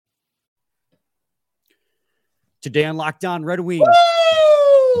Today on Locked On Red Wings,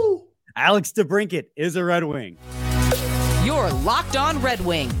 Woo! Alex Debrincat is a Red Wing. You're Locked On Red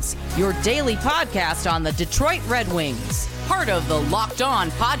Wings, your daily podcast on the Detroit Red Wings. Part of the Locked On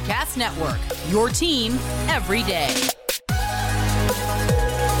Podcast Network, your team every day.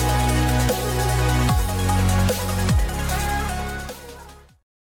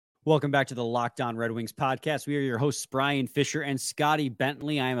 Welcome back to the Locked On Red Wings podcast. We are your hosts, Brian Fisher and Scotty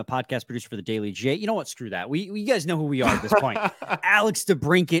Bentley. I am a podcast producer for the Daily J. You know what? Screw that. You guys know who we are at this point. Alex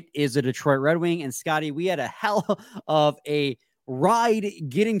Debrincat is a Detroit Red Wing. And Scotty, we had a hell of a ride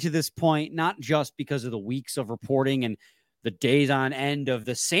getting to this point, not just because of the weeks of reporting and the days on end of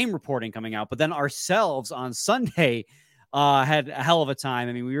the same reporting coming out, but then ourselves on Sunday had a hell of a time.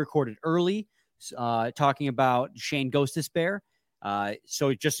 I mean, we recorded early talking about Shane Gostisbehere.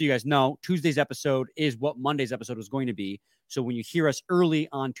 So just so you guys know, Tuesday's episode is what Monday's episode was going to be. So when you hear us early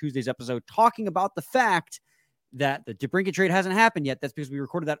on Tuesday's episode talking about the fact that the Debrincat trade hasn't happened yet, that's because we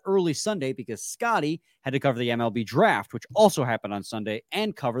recorded that early Sunday because Scotty had to cover the MLB draft, which also happened on Sunday,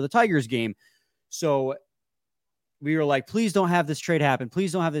 and cover the Tigers game. So we were like, please don't have this trade happen.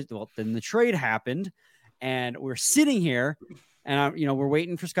 Please don't have this. Well, then the trade happened, and we're sitting here. And, we're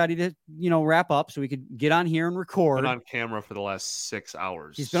waiting for Scotty to, wrap up so we could get on here and record. Been on camera for the last 6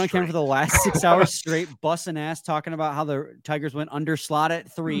 hours. He's been on camera for the last 6 hours straight, busting ass, talking about how the Tigers went under slot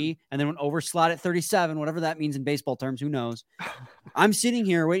at 3 and then went over slot at 37, whatever that means in baseball terms. Who knows? I'm sitting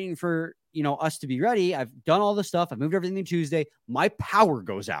here waiting for, us to be ready. I've done all the stuff. I've moved everything to Tuesday. My power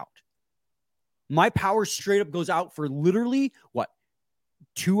goes out. My power straight up goes out for literally,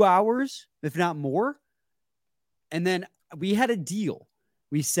 2 hours, if not more? And then we had a deal.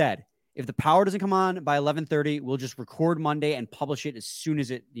 We said, if the power doesn't come on by 11:30, we'll just record Monday and publish it as soon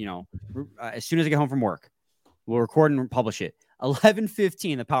as it, as soon as I get home from work. We'll record and publish it.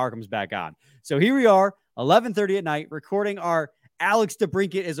 11:15, the power comes back on. So here we are, 11:30 at night, recording our Alex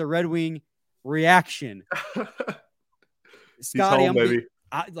Debrincat is a Red Wing reaction. Scotty,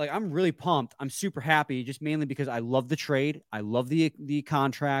 I'm really pumped. I'm super happy, just mainly because I love the trade. I love the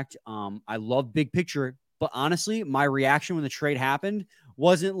contract. I love big picture. But honestly, my reaction when the trade happened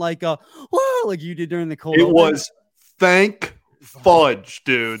wasn't like like you did during the cold open. It was thank fudge,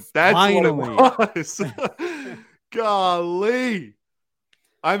 dude. That's Finally. What it was. Golly.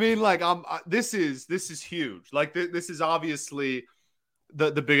 I mean, this is huge. This is obviously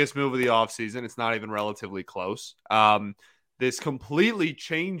the biggest move of the offseason. It's not even relatively close. This completely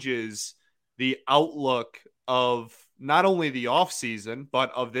changes the outlook of not only the offseason,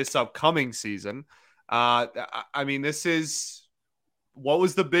 but of this upcoming season. I mean, this is what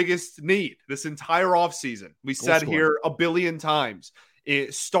was the biggest need this entire offseason. We said here a billion times,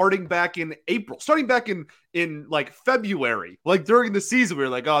 starting back in April, starting back in February, during the season, we were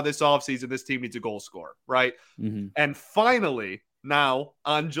like, oh, this offseason, this team needs a goal scorer, right? Mm-hmm. And finally, now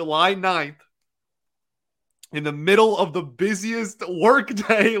on July 9th, in the middle of the busiest work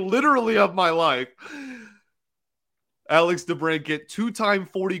day, literally of my life, Alex Debrincat, 2-time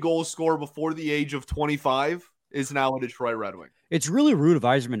 40-goal scorer before the age of 25, is now a Detroit Red Wing. It's really rude of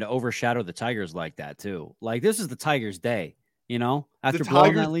Yzerman to overshadow the Tigers like that, too. This is the Tigers' day, after the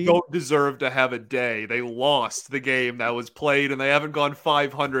blowing Tigers that lead. Don't deserve to have a day. They lost the game that was played, and they haven't gone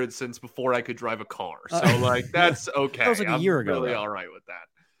 500 since before I could drive a car. So, that's okay. That was a year ago. I'm really though. all right with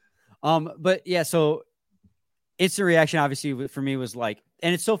that. But, yeah, so it's a reaction, obviously, for me was and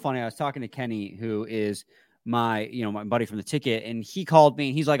it's so funny. I was talking to Kenny, who is my buddy from the ticket, and he called me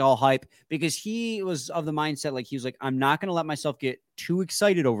and he's all hype because he was of the mindset, he was I'm not going to let myself get too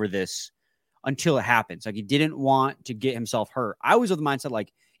excited over this until it happens. He didn't want to get himself hurt. I was of the mindset,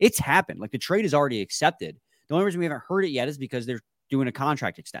 it's happened. The trade is already accepted. The only reason we haven't heard it yet is because they're doing a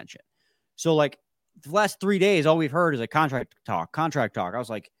contract extension. So the last 3 days, all we've heard is contract talk. I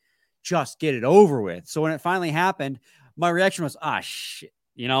was just get it over with. So when it finally happened, my reaction was, shit,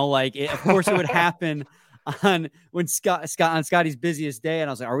 of course it would happen on Scotty's busiest day.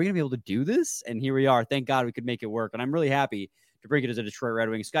 And I was like, are we going to be able to do this? And here we are. Thank God we could make it work. And I'm really happy to bring it as a Detroit Red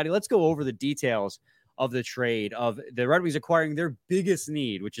Wing. Scotty, let's go over the details of the trade of the Red Wings acquiring their biggest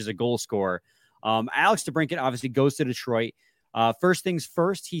need, which is a goal scorer. Alex Debrincat obviously goes to Detroit. First things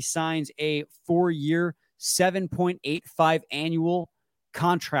first, he signs a 4-year, $7.85 annual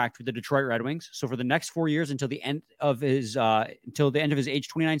contract with the Detroit Red Wings. So for the next 4 years until the end of his age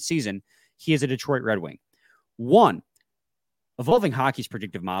 29 season, he is a Detroit Red Wing. One, Evolving Hockey's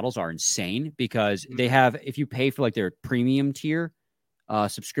predictive models are insane because they have, if you pay for their premium tier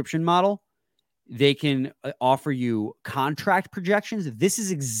subscription model, they can offer you contract projections. This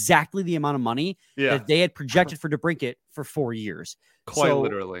is exactly the amount of money that they had projected for Debrincat for 4 years. Quite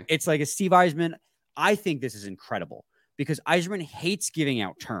literally. It's like a Steve Yzerman. I think this is incredible because Yzerman hates giving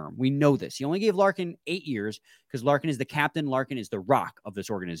out term. We know this. He only gave Larkin 8 years because Larkin is the captain. Larkin is the rock of this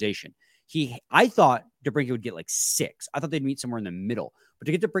organization. I thought Debrincat would get like 6. I thought they'd meet somewhere in the middle. But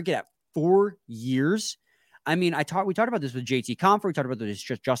to get Debrincat at 4 years, I mean, we talked about this with JT Compher. We talked about this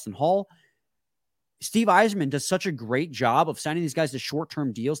with Justin Hall. Steve Yzerman does such a great job of signing these guys to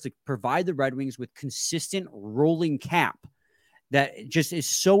short-term deals to provide the Red Wings with consistent rolling cap that just is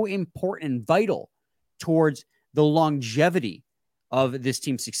so important and vital towards the longevity of this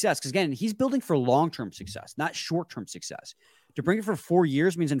team's success. Because again, he's building for long-term success, not short-term success. To bring it for 4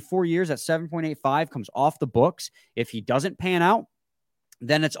 years means in 4 years, that 7.85 comes off the books. If he doesn't pan out,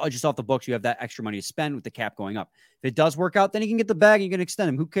 then it's just off the books. You have that extra money to spend with the cap going up. If it does work out, then he can get the bag and you can extend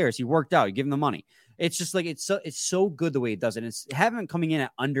him. Who cares? He worked out. You give him the money. It's just like, it's so good the way it does it. It's having him coming in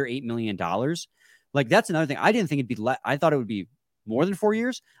at under $8 million. Like, that's another thing. I didn't think it'd be I thought it would be more than 4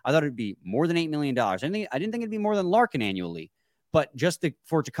 years. I thought it'd be more than $8 million. I didn't think it'd be more than Larkin annually, but just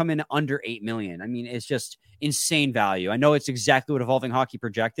for it to come in under $8 million. I mean, it's just insane value. I know it's exactly what Evolving Hockey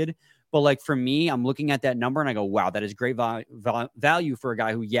projected, but like for me, I'm looking at that number and I go, wow, that is great value for a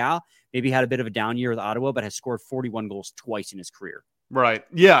guy who, maybe had a bit of a down year with Ottawa, but has scored 41 goals twice in his career. Right.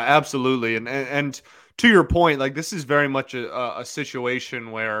 Yeah, absolutely. And to your point, like, this is very much a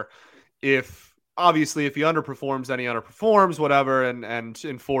situation where if he underperforms, then he underperforms, whatever. And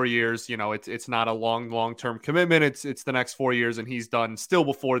in 4 years, it's not a long-term commitment. It's the next 4 years, and he's done still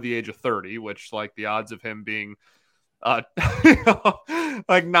before the age of 30, which, like, the odds of him being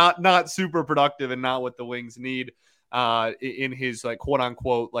like not super productive and not what the Wings need in his, like, quote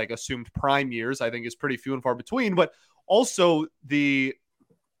unquote, like, assumed prime years, I think is pretty few and far between. But also you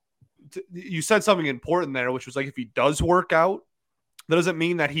said something important there, which was like, if he does work out, that doesn't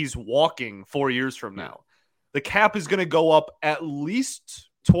mean that he's walking 4 years from now. The cap is going to go up at least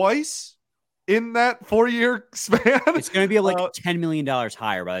twice in that 4 year span. It's going to be like $10 million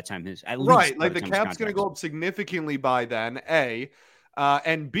higher by the time the cap's going to go up significantly by then, A.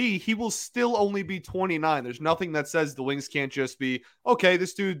 And B, he will still only be 29. There's nothing that says the Wings can't just be, okay,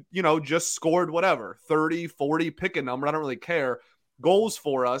 this dude, just scored whatever, 30, 40, pick a number. I don't really care. Goals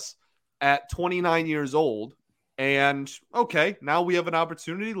for us at 29 years old. And okay, now we have an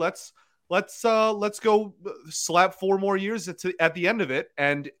opportunity. Let's go slap 4 more years at the end of it.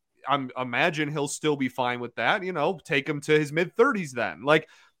 And I imagine he'll still be fine with that. Take him to his mid-30s then. Like,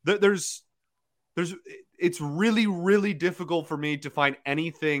 it's really, really difficult for me to find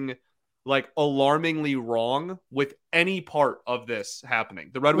anything like alarmingly wrong with any part of this happening.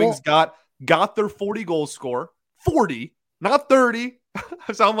 The Red Wings got their 40 goal score, 40, not 30.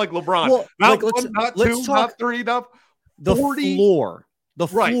 I sound like LeBron. Well, not like, 1, not 2, not 3, not 40. The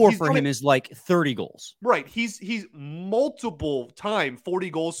floor for him is like 30 goals. Right. He's multiple time 40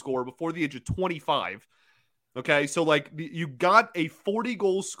 goal scorer before the age of 25. Okay. So, like, you got a 40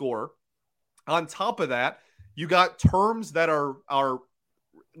 goal score. On top of that, you got terms that are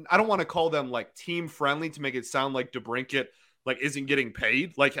I don't want to call them like team friendly to make it sound like Debrincat like isn't getting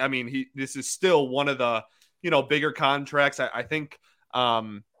paid. Like, I mean, this is still one of the, bigger contracts. I think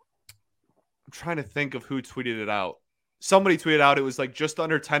I'm trying to think of who tweeted it out. Somebody tweeted out it was like just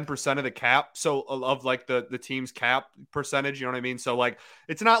under 10% of the cap. So of like the team's cap percentage, you know what I mean? So, like,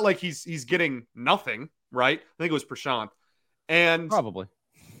 it's not like he's getting nothing, right? I think it was Prashant. And probably.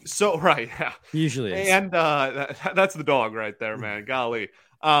 So, right. Yeah. Usually is. And that's the dog right there, man. Golly.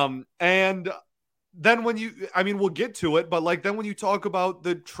 And then we'll get to it, but like, then when you talk about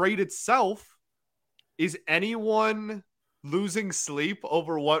the trade itself, is anyone losing sleep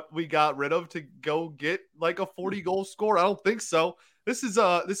over what we got rid of to go get like a 40 goal score? I don't think so. This is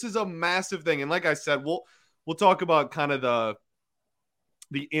a massive thing. And like I said, we'll talk about kind of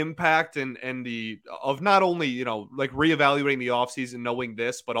the impact and of not only, like reevaluating the offseason, knowing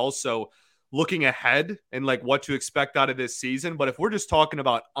this, but also looking ahead and like what to expect out of this season. But if we're just talking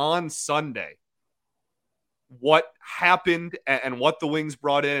about on Sunday, what happened and what the Wings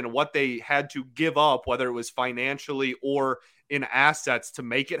brought in and what they had to give up, whether it was financially or in assets to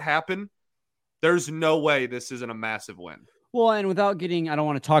make it happen, there's no way this isn't a massive win. Well, and without getting, I don't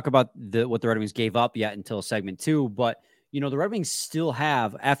want to talk about what the Red Wings gave up yet until segment 2, but the Red Wings still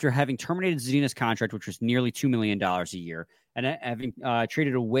have, after having terminated Zadina's contract, which was nearly $2 million a year, and having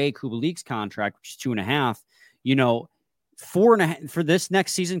traded away Kubalik's contract, which is $2.5 million, $4.5 for this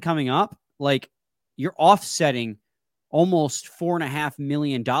next season coming up, like, you're offsetting almost $4.5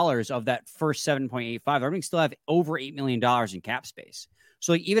 million of that first 7.85. The Red Wings still have over $8 million in cap space.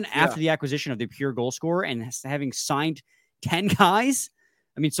 So, like, even after the acquisition of the pure goal scorer and having signed 10 guys,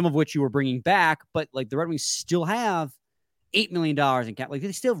 I mean, some of which you were bringing back, but like the Red Wings still have $8 million in cap. Like,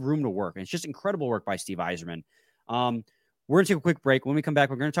 they still have room to work. And it's just incredible work by Steve Yzerman. We're going to take a quick break. When we come back,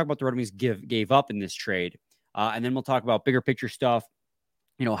 we're going to talk about the Red Wings gave up in this trade. And then we'll talk about bigger picture stuff.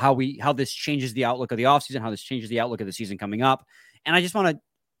 You know, how this changes the outlook of the offseason, how this changes the outlook of the season coming up. And I just want to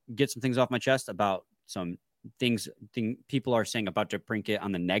get some things off my chest about some things people are saying about Debrincat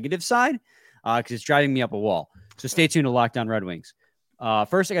on the negative side, because it's driving me up a wall. So stay tuned to Locked On Red Wings.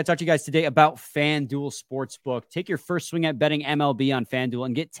 First, I got to talk to you guys today about FanDuel Sportsbook. Take your first swing at betting MLB on FanDuel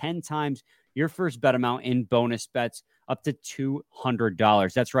and get 10 times your first bet amount in bonus bets up to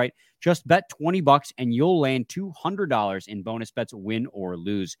 $200. That's right. Just bet $20 and you'll land $200 in bonus bets, win or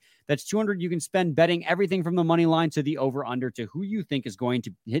lose. That's $200 you can spend betting everything from the money line to the over-under to who you think is going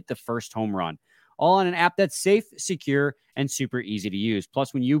to hit the first home run. All on an app that's safe, secure, and super easy to use.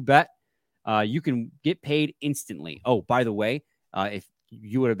 Plus, when you bet, you can get paid instantly. Oh, by the way, if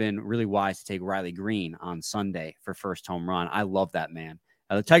you would have been really wise to take Riley Green on Sunday for first home run. I love that man.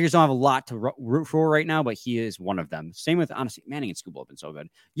 The Tigers don't have a lot to root for right now, but he is one of them. Same with, honestly, Manning and Skubal have been so good.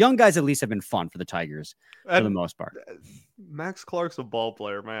 Young guys at least have been fun for the Tigers for the most part. Max Clark's a ball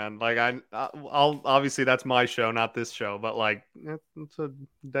player, man. Like, I'll obviously that's my show, not this show, but like, it's a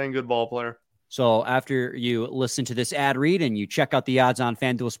dang good ball player. So after you listen to this ad read and you check out the odds on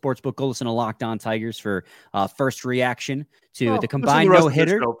FanDuel Sportsbook, go listen to Locked On Tigers for first reaction to the combined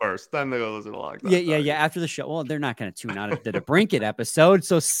no-hitter. First, then they go listen to Locked On. Yeah. After the show, well, they're not going to tune out of the Debrincat episode.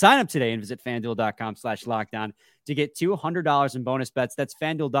 So sign up today and visit FanDuel.com/LockedOn to get $200 in bonus bets. That's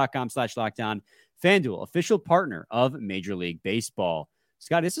FanDuel.com/LockedOn. FanDuel, official partner of Major League Baseball.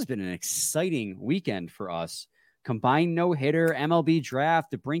 Scott, this has been an exciting weekend for us. Combined no-hitter, MLB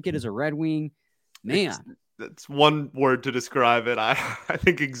draft, Debrincat is a Red Wing. Man, that's one word to describe it. I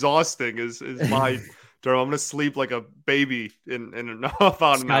think exhausting is my term. I'm gonna sleep like a baby in about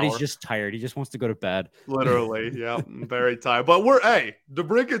an hour. Scotty's just tired. He just wants to go to bed. Literally, yeah, I'm very tired. But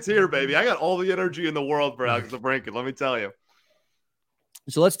Debrincat's here, baby. I got all the energy in the world for Alex Debrincat. Let me tell you.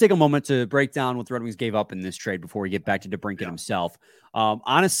 So let's take a moment to break down what the Red Wings gave up in this trade before we get back to Debrincat himself.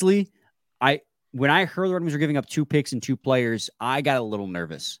 Honestly, when I heard the Red Wings were giving up 2 picks and 2 players, I got a little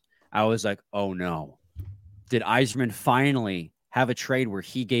nervous. I was like, oh no. Did Yzerman finally have a trade where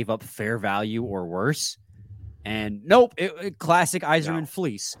he gave up fair value or worse? And nope, classic Yzerman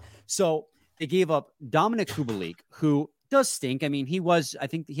fleece. So they gave up Dominik Kubalik, who does stink. I mean, I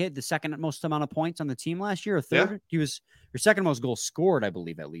think he had the second most amount of points on the team last year, or third. Yeah. He was your second most goals scored, I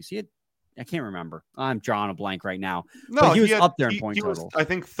believe, at least. I can't remember. I'm drawing a blank right now. No, but he was up there in point total. I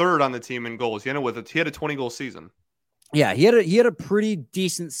think third on the team in goals. He had a 20-goal season. Yeah, he had a pretty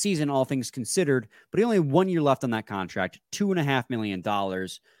decent season, all things considered, but he only had 1 year left on that contract, $2.5 million.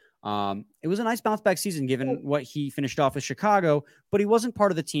 It was a nice bounce back season given what he finished off with Chicago, but he wasn't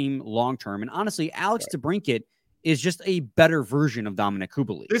part of the team long term. And honestly, Alex Debrincat is just a better version of Dominik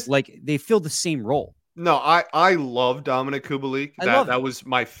Kubalik. Like, they fill the same role. No, I love Dominik Kubalik. That was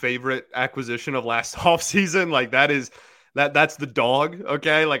my favorite acquisition of last offseason. Like, that's the dog.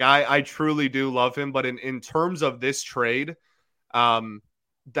 Okay. Like, I truly do love him. But in terms of this trade,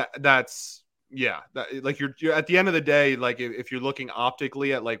 that's like you're at the end of the day, like if you're looking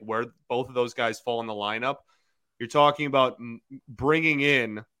optically at like where both of those guys fall in the lineup, you're talking about bringing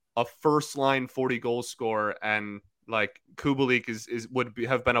in a first line 40 goal scorer, and like Kubalik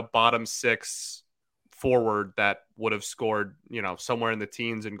have been a bottom 6 forward that would have scored, somewhere in the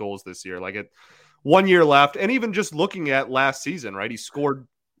teens in goals this year. Like, 1 year left. And even just looking at last season, right? He scored,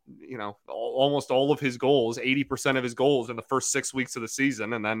 almost all of his goals, 80% of his goals in the first 6 weeks of the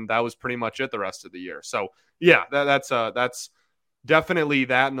season. And then that was pretty much it the rest of the year. So yeah, that's definitely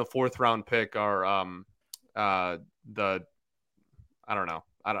that. And the 4th round pick are, I don't know.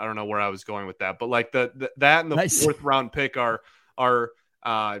 I don't know where I was going with that, but like that and the 4th round pick are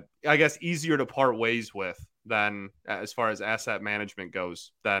I guess easier to part ways with than as far as asset management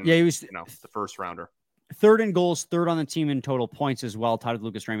goes than he was, the first rounder. 3rd in goals, 3rd on the team in total points as well, tied with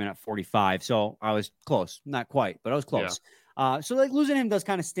Lucas Raymond at 45. So I was close, not quite, but I was close. Yeah. So like losing him does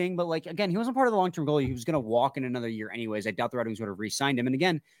kind of sting, but like, again, he wasn't part of the long-term goal. He was going to walk in another year anyways. I doubt the Red Wings would have re-signed him. And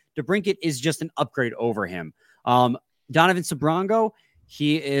again, Debrincat is just an upgrade over him. Donovan Sabrango,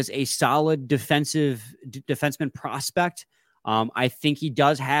 he is a solid defenseman prospect. I think he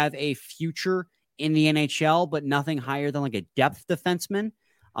does have a future in the NHL, but nothing higher than like a depth defenseman.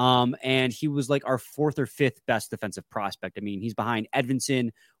 And he was like our 4th or 5th best defensive prospect. I mean, he's behind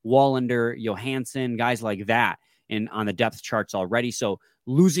Edvinsson, Wallander, Johansson, guys like that on the depth charts already. So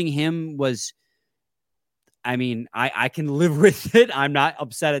losing him was, I mean, I can live with it. I'm not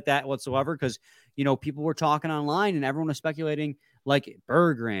upset at that whatsoever because, people were talking online and everyone was speculating like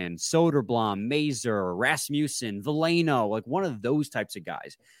Berggren, Soderblom, Mazur, Rasmussen, Veleno, like one of those types of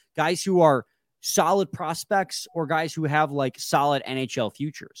guys who are solid prospects or guys who have like solid NHL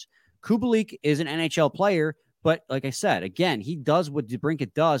futures. Kubalik is an NHL player, but like I said, again, he does what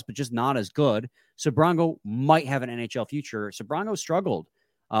Debrincat does, but just not as good. Sebrango might have an NHL future. Sebrango struggled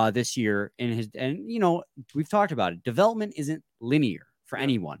this year and we've talked about it. Development isn't linear for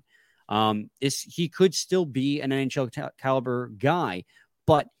anyone. He could still be an NHL caliber guy,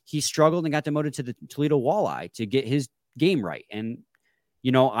 but he struggled and got demoted to the Toledo Walleye to get his game right. And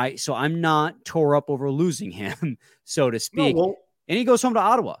so I'm not tore up over losing him, so to speak. No, and he goes home to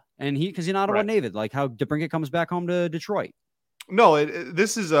Ottawa, and because he's an Ottawa native, like how Debrincat comes back home to Detroit. No,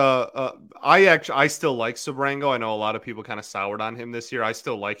 this is I still like Sebrango. I know a lot of people kind of soured on him this year. I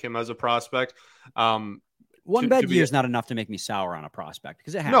still like him as a prospect. One bad year is not enough to make me sour on a prospect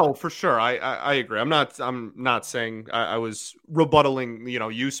because it happens. No, for sure. I agree. I'm not saying I was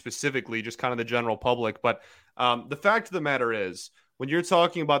rebuttaling, you specifically, just kind of the general public. But the fact of the matter is, when you're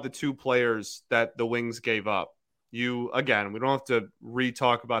talking about the two players that the Wings gave up, we don't have to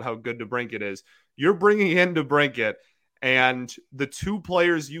re-talk about how good Debrincat is. You're bringing in Debrincat, and the two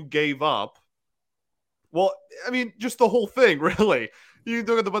players you gave up, well, I mean, just the whole thing, really. You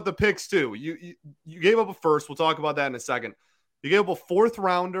can talk about the picks, too. You gave up a first. We'll talk about that in a second. You gave up a fourth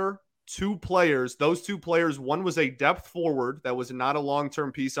rounder, two players. Those two players, one was a depth forward that was not a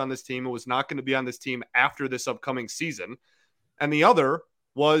long-term piece on this team. It was not going to be on this team after this upcoming season. And the other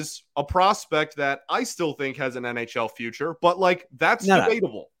was a prospect that I still think has an NHL future, but like that's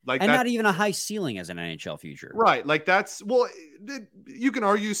debatable. Not even a high ceiling as an NHL future. Right. Like you can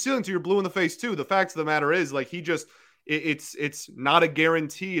argue ceiling till you're blue in the face too. The fact of the matter is like it's not a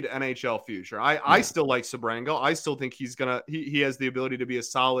guaranteed NHL future. I still like Sebrango. I still think he has the ability to be a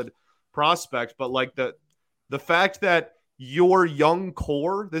solid prospect, but like the fact that your young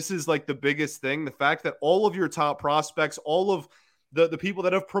core, this is like the biggest thing. The fact that all of your top prospects, all of the people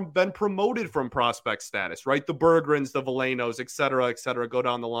that have been promoted from prospect status, right? The Berggrens, the Velenos, et cetera, go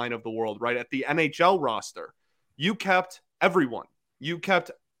down the line of the world, right? At the NHL roster, you kept everyone. You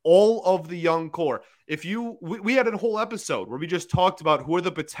kept all of the young core. We had a whole episode where we just talked about who are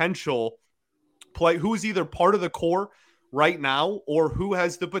the potential who's either part of the core right now or who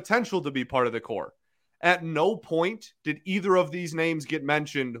has the potential to be part of the core. At no point did either of these names get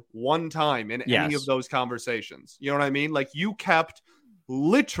mentioned one time in any of those conversations. You know what I mean? Like you kept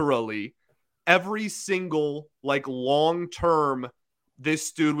literally every single like long-term,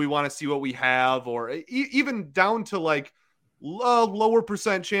 this dude, we want to see what we have, or even down to like lower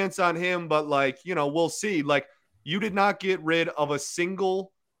percent chance on him, but like, we'll see. Like you did not get rid of a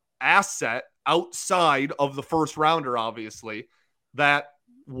single asset outside of the first rounder, obviously, that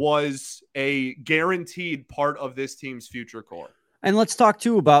was a guaranteed part of this team's future core. And let's talk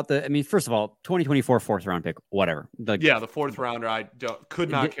too about first of all, 2024 fourth round pick, whatever. The fourth rounder, I could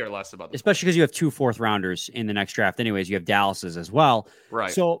not care less about. Especially because you have 2 fourth rounders in the next draft. Anyways, you have Dallas's as well.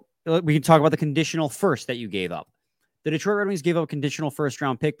 Right. So we can talk about the conditional first that you gave up. The Detroit Red Wings gave up a conditional first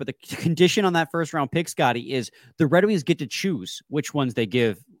round pick, but the condition on that first round pick, Scotty, is the Red Wings get to choose which one they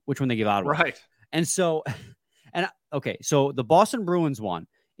give out. Right. And so, so the Boston Bruins one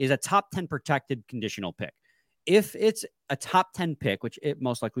is a top 10 protected conditional pick. If it's a top 10 pick, which it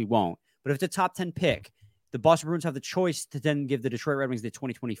most likely won't, but if it's a top 10 pick, the Boston Bruins have the choice to then give the Detroit Red Wings the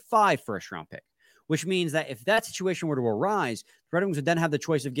 2025 first round pick, which means that if that situation were to arise, the Red Wings would then have the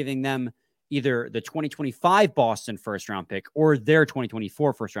choice of giving them either the 2025 Boston first round pick or their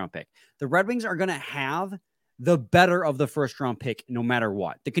 2024 first round pick. The Red Wings are going to have the better of the first round pick no matter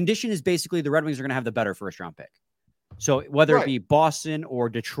what. The condition is basically the Red Wings are going to have the better first round pick. So whether it be Boston or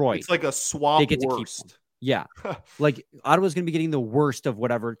Detroit, it's like a swap. They get to keep one. Yeah. Like Ottawa's going to be getting the worst of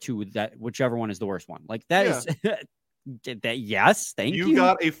whatever whichever one is the worst one. Like that is that. Yes. Thank you. You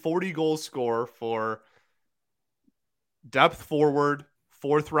got a 40 goal score for depth forward,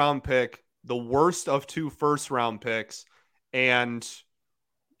 fourth round pick, the worst of 2 first round picks, and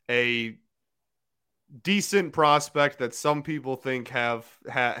a decent prospect that some people think has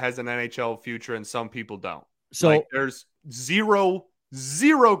an NHL future and some people don't. So like, there's zero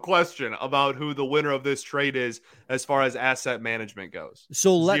question about who the winner of this trade is as far as asset management goes.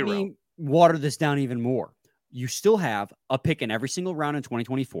 So let me water this down even more. You still have a pick in every single round in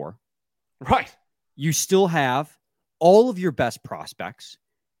 2024. Right. You still have all of your best prospects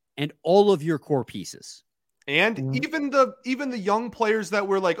and all of your core pieces. And even the young players that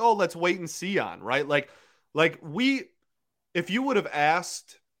we're like, oh, let's wait and see on, right? If you would have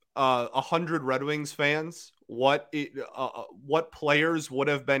asked 100 Red Wings fans what players would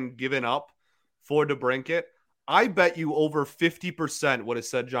have been given up for Debrincat, I bet you over 50% would have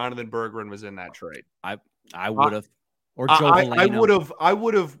said Jonathan Berggren was in that trade. I would have. Or Joe Veleno. I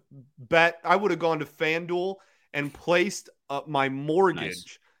would have bet. I would have gone to FanDuel and placed my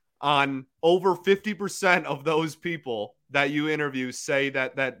mortgage on over 50% of those people that you interview say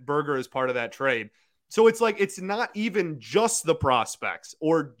that Berger is part of that trade. So it's like, it's not even just the prospects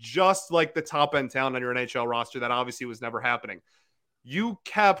or just like the top end talent on your NHL roster. That obviously was never happening. You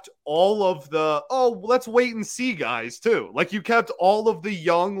kept all of the, let's wait and see guys too. Like you kept all of the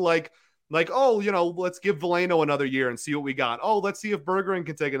young, like, let's give Veleno another year and see what we got. Let's see if Berggren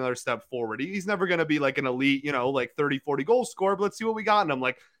can take another step forward. He's never going to be like an elite, like 30, 40 goal scorer, but let's see what we got. And I'm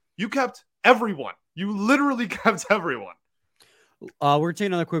like, you kept everyone. You literally kept everyone. We're taking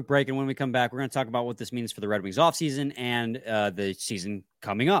another quick break, and when we come back, we're going to talk about what this means for the Red Wings offseason and the season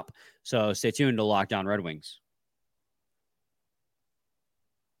coming up. So stay tuned to Locked On Red Wings.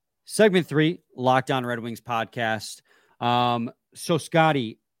 Segment 3, Locked On Red Wings podcast. So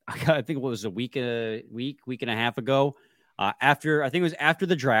Scotty, I think it was a week and a half ago, after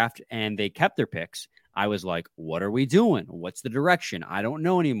the draft, and they kept their picks. I was like, what are we doing? What's the direction? I don't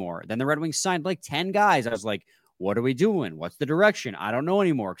know anymore. Then the Red Wings signed like 10 guys. I was like, what are we doing? What's the direction? I don't know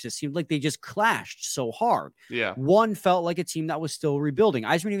anymore, because it seemed like they just clashed so hard. Yeah. One felt like a team that was still rebuilding.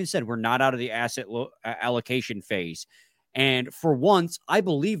 Eisman even said, we're not out of the asset allocation phase. And for once, I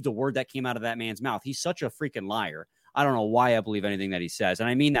believe the word that came out of that man's mouth. He's such a freaking liar. I don't know why I believe anything that he says. And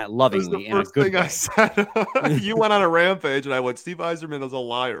I mean that lovingly in a good way. I said, you went on a rampage and I went, Steve Yzerman is a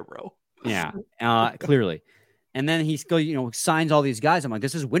liar, bro. Yeah, clearly. And then he still, signs all these guys. I'm like,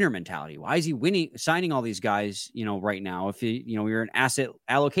 this is winner mentality. Why is he signing all these guys, right now? If we're in asset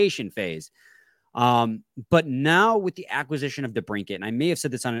allocation phase. But now with the acquisition of Debrincat, and I may have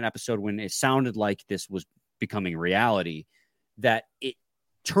said this on an episode when it sounded like this was becoming reality, that it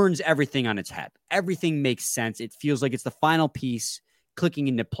turns everything on its head. Everything makes sense. It feels like it's the final piece clicking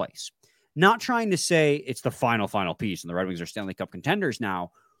into place. Not trying to say it's the final piece and the Red Wings are Stanley Cup contenders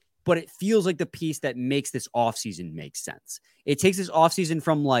now, but it feels like the piece that makes this offseason make sense. It takes this offseason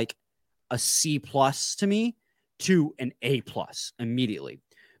from like a C+ to me to an A+ immediately,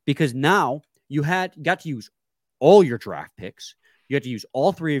 because now you got to use all your draft picks. You had to use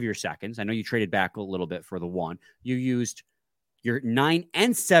all 3 of your seconds. I know you traded back a little bit for the one. You used your 9th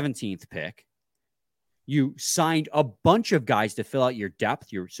and 17th pick. You signed a bunch of guys to fill out your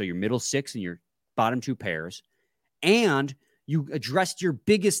depth, your middle 6 and your bottom 2 pairs. And you addressed your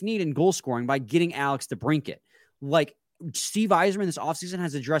biggest need in goal scoring by getting Alex Debrincat. Like, Steve Yzerman this offseason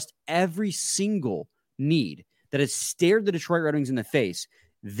has addressed every single need that has stared the Detroit Red Wings in the face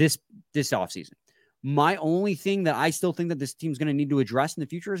this offseason. My only thing that I still think that this team's going to need to address in the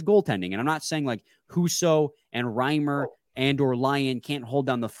future is goaltending. And I'm not saying like Husso and Reimer and or Lyon can't hold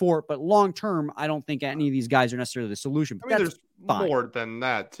down the fort, but long term, I don't think any of these guys are necessarily the solution. But there's more than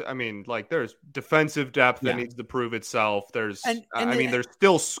that. I mean, like, there's defensive depth that needs to prove itself. There's, there's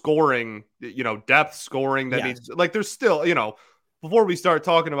still scoring, depth scoring that needs, like, there's still, before we start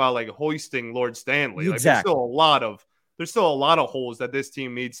talking about like hoisting Lord Stanley, like, there's still a lot of holes that this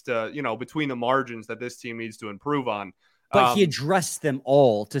team needs to, between the margins that this team needs to improve on. But he addressed them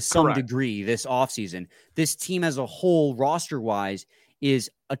all to some degree this offseason. This team as a whole, roster-wise,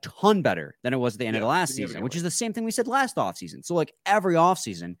 is a ton better than it was at the end of the last season, which is the same thing we said last offseason. So, like, every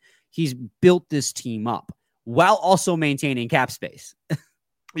offseason, he's built this team up while also maintaining cap space.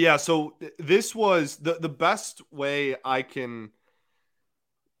 Yeah, so this was the best way I can,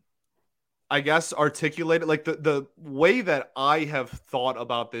 I guess, articulate it. Like, the way that I have thought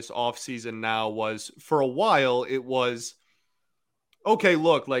about this offseason now was, for a while, it was, okay,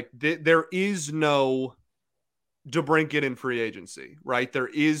 look, like, there is no Debrincat in free agency, right? There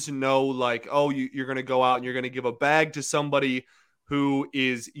is no, like, you're going to go out and you're going to give a bag to somebody who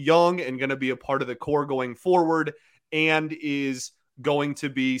is young and going to be a part of the core going forward and is going to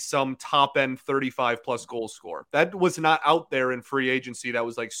be some top-end 35-plus goal scorer. That was not out there in free agency. That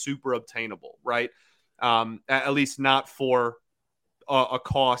was, like, super obtainable, right? At least not for a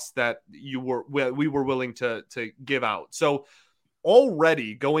cost that we were willing to give out. So,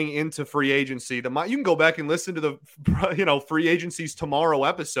 already going into free agency, you can go back and listen to the free agencies tomorrow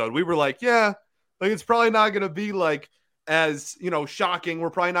episode. We were like, yeah, like, it's probably not going to be like as shocking.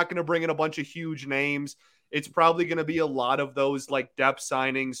 We're probably not going to bring in a bunch of huge names. It's probably going to be a lot of those like depth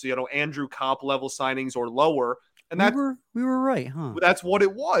signings, Andrew Kopp level signings or lower. And we were right, huh? That's what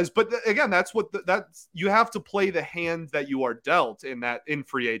it was. But again, that's you have to play the hand that you are dealt in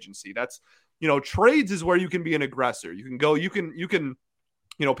free agency. That's, trades is where you can be an aggressor. You can go, you can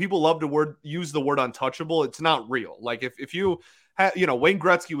people love to use the word untouchable. It's not real. Like if you have, Wayne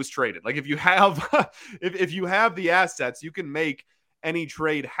Gretzky was traded. Like if you have, if you have the assets, you can make any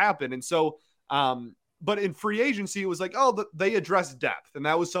trade happen. And so, but in free agency, it was like, they addressed depth. And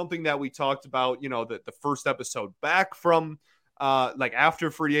that was something that we talked about, the first episode back from like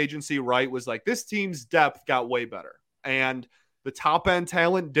after free agency, right? Was like this team's depth got way better and the top end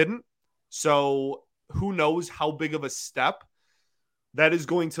talent didn't. So who knows how big of a step that is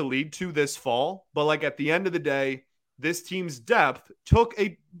going to lead to this fall. But like at the end of the day, this team's depth took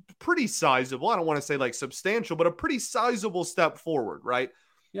a pretty sizable, I don't want to say like substantial, but a pretty sizable step forward, right?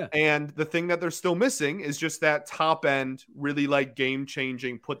 Yeah. And the thing that they're still missing is just that top end, really like game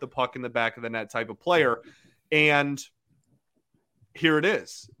changing, put the puck in the back of the net type of player. And here it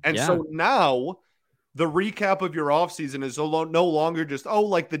is. And so now the recap of your offseason is no longer just,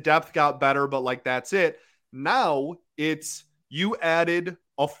 like the depth got better, but like that's it. Now it's you added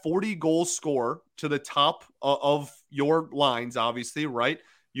a 40-goal scorer to the top of your lines, obviously, right?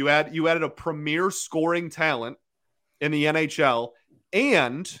 You added a premier scoring talent in the NHL,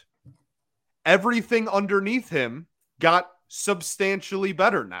 and everything underneath him got substantially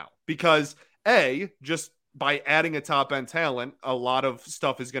better now because just by adding a top end talent, a lot of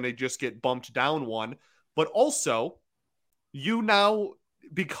stuff is going to just get bumped down one, but also you now,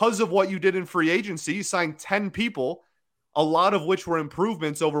 because of what you did in free agency, you signed 10 people, a lot of which were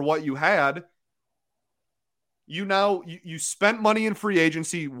improvements over what you had. You spent money in free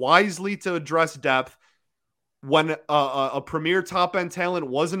agency wisely to address depth. When a premier top end talent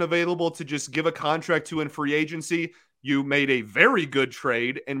wasn't available to just give a contract to in free agency, you made a very good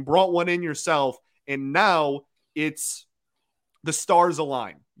trade and brought one in yourself. And now it's the stars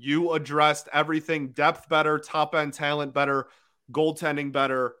align. You addressed everything, depth better, top end talent better, goaltending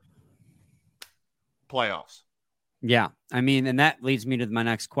better, playoffs. Yeah. I mean, and that leads me to my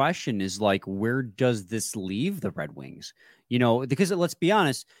next question is like, where does this leave the Red Wings? Because let's be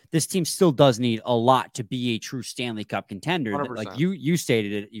honest, this team still does need a lot to be a true Stanley Cup contender. 100%. Like you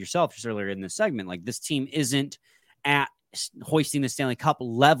stated it yourself just earlier in this segment, like this team isn't at hoisting the Stanley Cup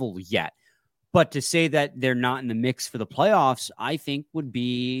level yet. But to say that they're not in the mix for the playoffs, I think would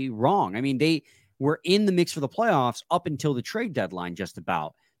be wrong. I mean, they were in the mix for the playoffs up until the trade deadline just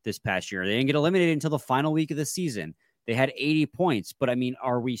about this past year. They didn't get eliminated until the final week of the season. They had 80 points. But I mean,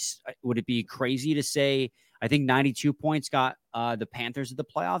 would it be crazy to say, I think 92 points got the Panthers at the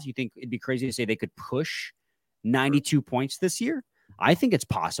playoffs? You think it'd be crazy to say they could push 92 points this year? I think it's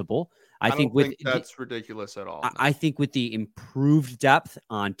possible. I think that's ridiculous at all. I think with the improved depth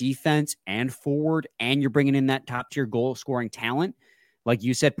on defense and forward, and you're bringing in that top tier goal scoring talent, like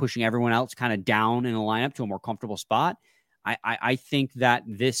you said, pushing everyone else kind of down in the lineup to a more comfortable spot. I think that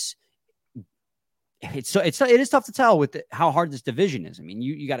it is tough to tell with how hard this division is. I mean,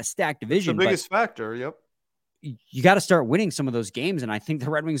 you got a stacked division. It's the biggest factor. Yep. You got to start winning some of those games. And I think the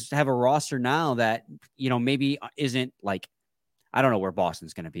Red Wings have a roster now that, maybe isn't like, I don't know where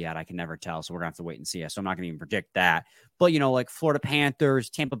Boston's going to be at. I can never tell. So we're going to have to wait and see. So I'm not going to even predict that. But, like Florida Panthers,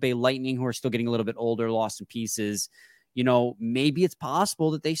 Tampa Bay Lightning, who are still getting a little bit older, lost some pieces, maybe it's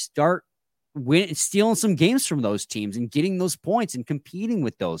possible that they start stealing some games from those teams and getting those points and competing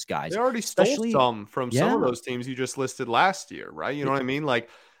with those guys. They already stole some from some of those teams you just listed last year, right? You know what I mean? Like,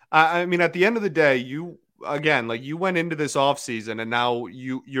 I mean, at the end of the day, you went into this offseason and now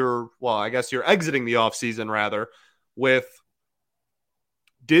you're exiting the offseason rather with,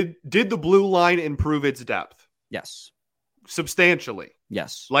 Did the blue line improve its depth? Yes. Substantially.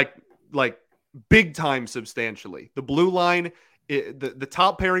 Yes. Like big time substantially. The blue line, the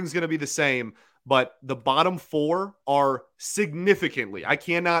top pairing is going to be the same, but the bottom four are significantly. I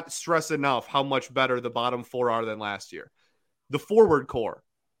cannot stress enough how much better the bottom four are than last year. The forward core,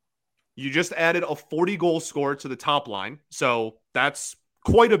 you just added a 40-goal scorer to the top line, so that's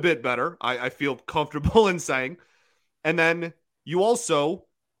quite a bit better. I feel comfortable in saying. And then you also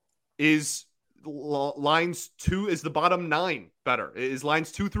is the bottom 9 better? Is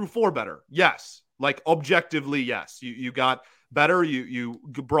lines 2 through 4 better? Yes. Like objectively, yes. You got better. You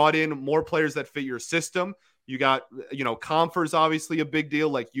brought in more players that fit your system. You got, Comfort's obviously a big deal.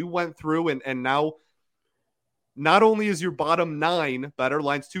 Like you went through and now not only is your bottom 9 better,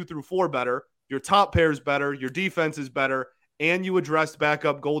 lines 2 through 4 better, your top pair is better, your defense is better, and you addressed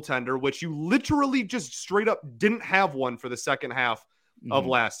backup goaltender, which you literally just straight up didn't have one for the second half of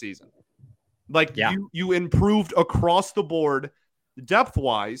last season. Like you improved across the board depth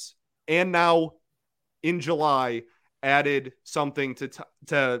wise, and now in July added something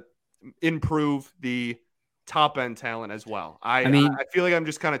to improve the top end talent as well. I mean, I feel like I'm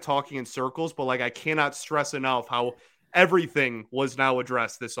just kind of talking in circles, but like I cannot stress enough how everything was now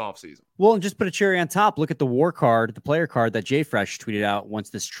addressed this offseason. Well, and just put a cherry on top. Look at the war card, the player card that Jay Fresh tweeted out once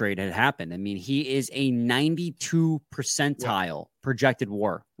this trade had happened. I mean, he is a 92 percentile projected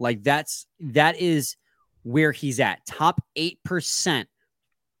war. Like that is where he's at. Top 8%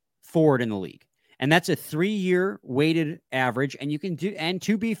 forward in the league. And that's a 3-year weighted average. And you can do, and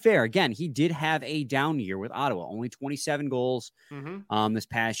to be fair, again, he did have a down year with Ottawa, only 27 goals this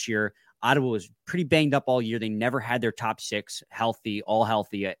past year. Ottawa was pretty banged up all year. They never had their top 6 all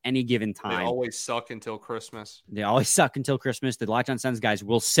healthy at any given time. They always suck until Christmas. The Locked On Sens guys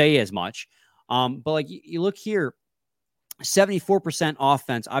will say as much. But like you look here, 74%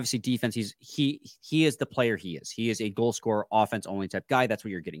 offense, obviously defense. He is the player he is. He is a goal scorer, offense only type guy. That's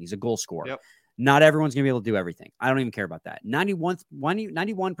what you're getting. He's a goal scorer. Yep. Not everyone's going to be able to do everything. I don't even care about that. 91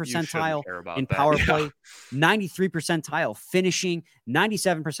 percentile in power play, 93 percentile finishing,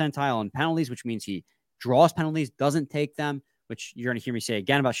 97 percentile in penalties, which means he draws penalties, doesn't take them, which you're going to hear me say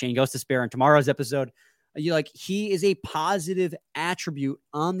again about Shane Goes to Spare in tomorrow's episode. He is a positive attribute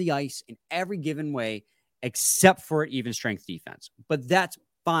on the ice in every given way, except for even strength defense. But that's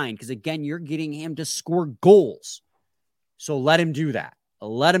fine because, again, you're getting him to score goals. So let him do that.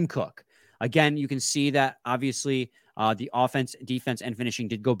 Let him cook. Again, you can see that obviously the offense, defense, and finishing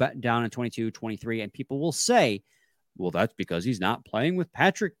did go back down in 22, 23, and people will say, well, that's because he's not playing with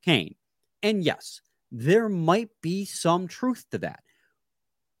Patrick Kane. And yes, there might be some truth to that.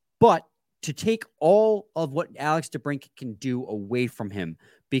 But to take all of what Alex Debrincat can do away from him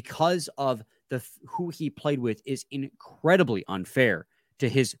because of who he played with is incredibly unfair to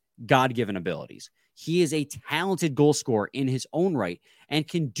his God-given abilities. He is a talented goal scorer in his own right and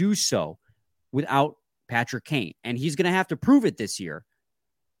can do so without Patrick Kane. And he's going to have to prove it this year,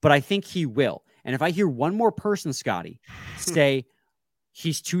 but I think he will. And if I hear one more person, Scotty, say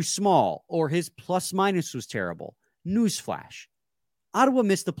he's too small or his plus minus was terrible, newsflash, Ottawa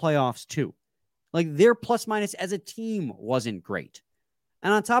missed the playoffs too. Like their plus minus as a team wasn't great.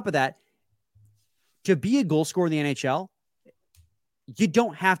 And on top of that, to be a goal scorer in the NHL, you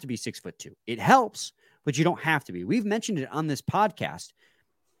don't have to be 6'2". It helps, but you don't have to be. We've mentioned it on this podcast.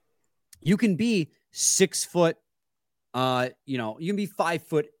 You can be 6 foot, you can be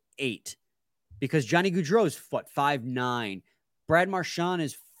 5'8", because Johnny Gaudreau is 5'9". Brad Marchand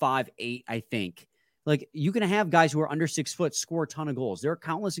is 5'8", I think. Like you can have guys who are under 6 foot score a ton of goals. There are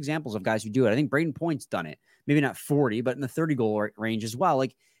countless examples of guys who do it. I think Braden Point's done it. Maybe not 40, but in the 30 goal range as well.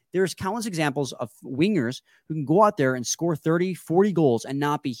 Like there's countless examples of wingers who can go out there and score 30, 40 goals and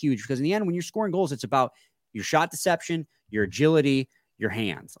not be huge. Because in the end, when you're scoring goals, it's about your shot deception, your agility, your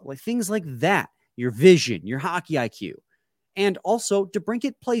hands, like things like that, your vision, your hockey IQ. And also,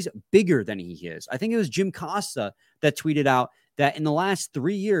 Debrincat plays bigger than he is. I think it was Jim Costa that tweeted out that in the last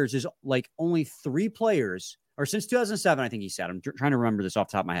 3 years is like only 3 players, or since 2007, I think he said, I'm trying to remember this off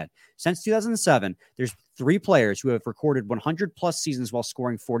the top of my head. Since 2007, there's 3 players who have recorded 100 plus seasons while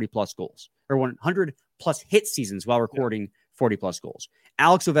scoring 40 plus goals, or 100 plus hit seasons while recording 40 plus goals.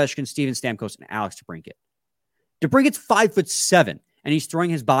 Alex Ovechkin, Steven Stamkos, and Alex Debrincat. Debrincat's 5'7", and he's throwing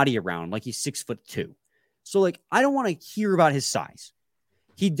his body around like he's 6'2". So, like, I don't want to hear about his size.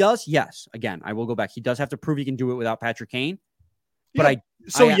 He does, yes. Again, I will go back. He does have to prove he can do it without Patrick Kane. But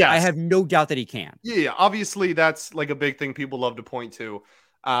I have no doubt that he can. Yeah, obviously that's like a big thing people love to point to.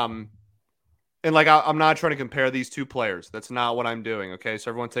 And like, I'm not trying to compare these two players. That's not what I'm doing. Okay. So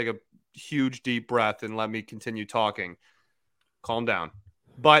everyone take a huge deep breath and let me continue talking. Calm down.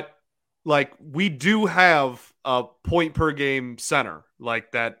 But like, we do have a point per game center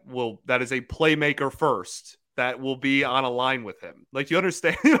like that is a playmaker first that will be on a line with him. Like, you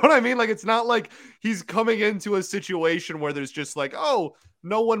understand? You know what I mean? Like, it's not like he's coming into a situation where there's just like, oh,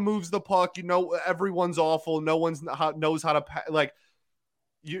 no one moves the puck. Everyone's awful. No one knows how to like.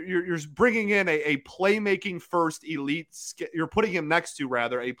 You're bringing in a playmaking first elite. You're putting him next to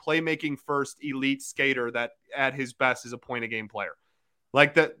a playmaking first elite skater that at his best is a point a game player.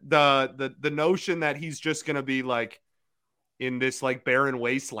 Like the notion that he's just gonna be like in this like barren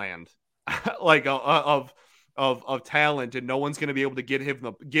wasteland, like of talent, and no one's gonna be able to give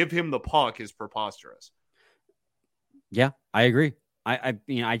him the puck is preposterous. Yeah, I agree.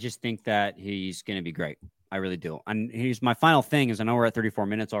 I just think that he's gonna be great. I really do. And here's my final thing is, I know we're at 34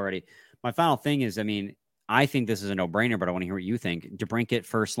 minutes already. My final thing is, I think this is a no-brainer, but I want to hear what you think. Debrincat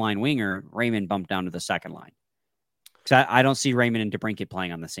first line winger, Raymond bumped down to the second line. Because I don't see Raymond and Debrincat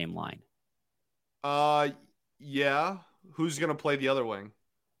playing on the same line. Yeah. Who's going to play the other wing?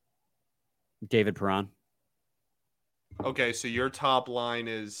 David Perron. Okay, so your top line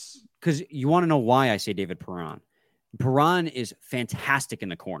is... Because you want to know why I say David Perron. Perron is fantastic in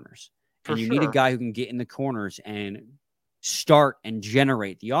the corners. And you need a guy who can get in the corners and start and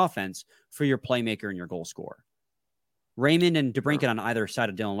generate the offense for your playmaker and your goal scorer. Raymond and Debrincat on either side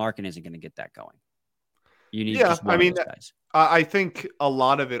of Dylan Larkin isn't going to get that going. You need just one of those guys. I think a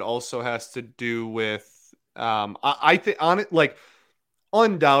lot of it also has to do with I think on it, like,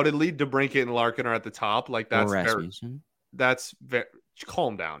 undoubtedly Debrincat and Larkin are at the top. Like, that's very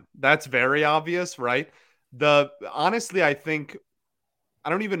calm down. That's very obvious, right? Honestly, I think I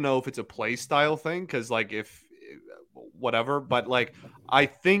don't even know if it's a play style thing, because like if whatever, but like I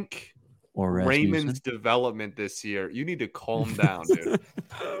think Raymond's development this year, you need to calm down, dude.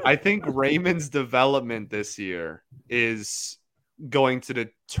 I think Raymond's development this year is going to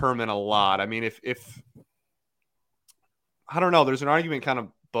determine a lot. I mean, if I don't know, there's an argument kind of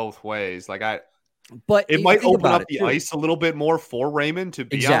both ways. Like but it might open up the ice a little bit more for Raymond to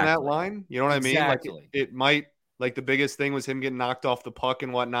be on that line. You know what I mean? Like it might, like the biggest thing was him getting knocked off the puck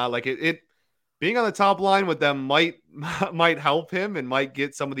and whatnot. Like it being on the top line with them might help him and might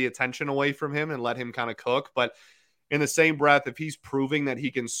get some of the attention away from him and let him kind of cook. But in the same breath, if he's proving that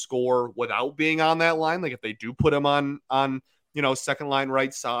he can score without being on that line, like if they do put him on second line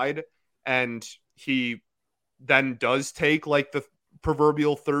right side, and he then does take like the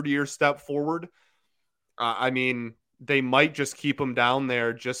proverbial third-year step forward, I mean, they might just keep him down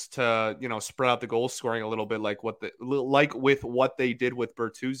there just to, spread out the goal scoring a little bit, like with what they did with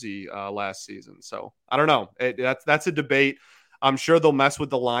Bertuzzi last season. So I don't know. That's a debate. I'm sure they'll mess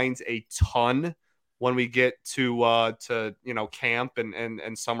with the lines a ton when we get to camp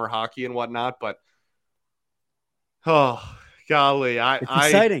and summer hockey and whatnot. But oh golly, it's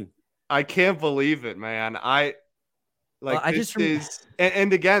exciting. I can't believe it, man. And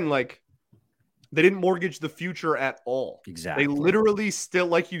again, like, they didn't mortgage the future at all. Exactly. They literally still,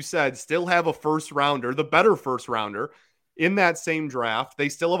 like you said, still have a first rounder, the better first rounder in that same draft. They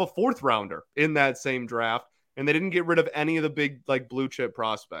still have a fourth rounder in that same draft, and they didn't get rid of any of the big, like, blue chip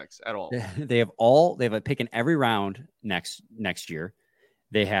prospects at all. They have a pick in every round next year.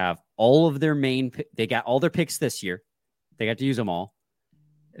 They have all of their they got all their picks this year. They got to use them all.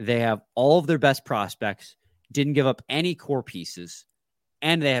 They have all of their best prospects, didn't give up any core pieces.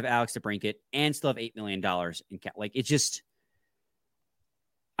 And they have Alex Debrincat and still have $8 million in cap. Like, it's just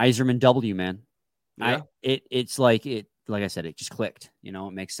Yzerman W, man. Yeah. It's like I said, it just clicked. It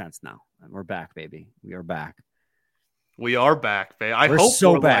makes sense now. We're back, baby. We are back. We are back, baby. I hope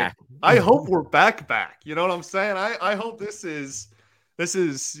we're back. You know what I'm saying? I hope this is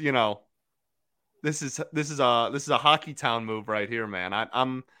a hockey town move right here, man.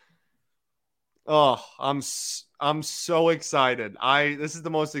 I'm so excited. This is the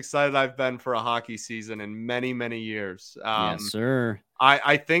most excited I've been for a hockey season in many, many years. Yes, sir.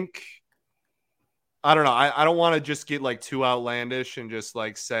 I think, I don't know. I don't want to just get like too outlandish and just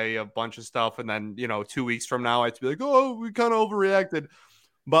like say a bunch of stuff. And then, 2 weeks from now, I have to be like, oh, we kind of overreacted.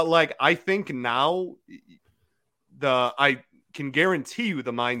 But like, I think now I can guarantee you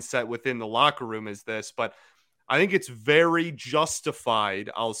the mindset within the locker room is this, but I think it's very justified,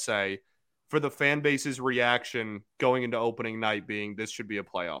 I'll say, for the fan base's reaction going into opening night being this should be a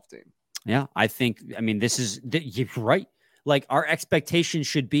playoff team. Yeah, you're right. Like, our expectation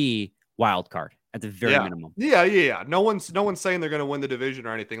should be wild card at the very minimum. Yeah. No one's saying they're going to win the division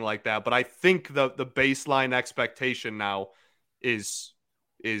or anything like that, but I think the baseline expectation now is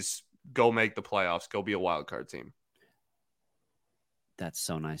go make the playoffs, go be a wild card team. That's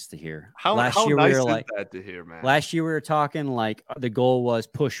so nice to hear. How nice is that to hear, man? Last year we were talking like the goal was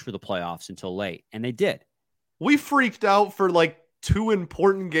push for the playoffs until late, and they did. We freaked out for like 2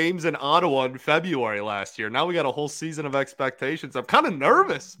 important games in Ottawa in February last year. Now we got a whole season of expectations. I'm kind of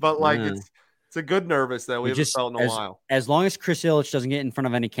nervous, but like it's a good nervous that we haven't felt in a while. As long as Chris Ilitch doesn't get in front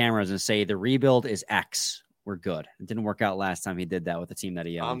of any cameras and say the rebuild is X, we're good. It didn't work out last time he did that with the team that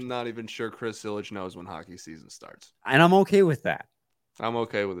he owned. I'm not even sure Chris Ilitch knows when hockey season starts. And I'm okay with that. I'm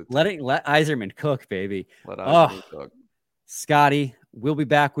okay with it. Let Yzerman cook, baby. Let Yzerman cook. Scotty, we'll be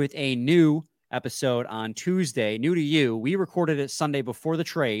back with a new episode on Tuesday. New to you. We recorded it Sunday before the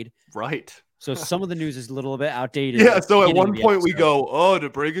trade. Right. So some of the news is a little bit outdated. Yeah, so at one point we go,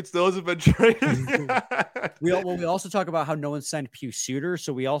 Debrincat still hasn't been traded. we also talk about how no one signed Pius Suter,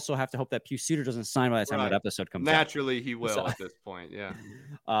 so we also have to hope that Pius Suter doesn't sign by the time that episode comes out. Naturally, he will at this point, yeah.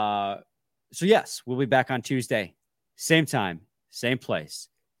 So yes, we'll be back on Tuesday. Same time. Same place.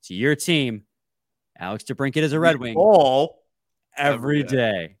 It's your team. Alex Debrincat is a Red Wing. All every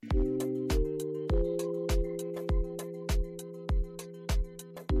day.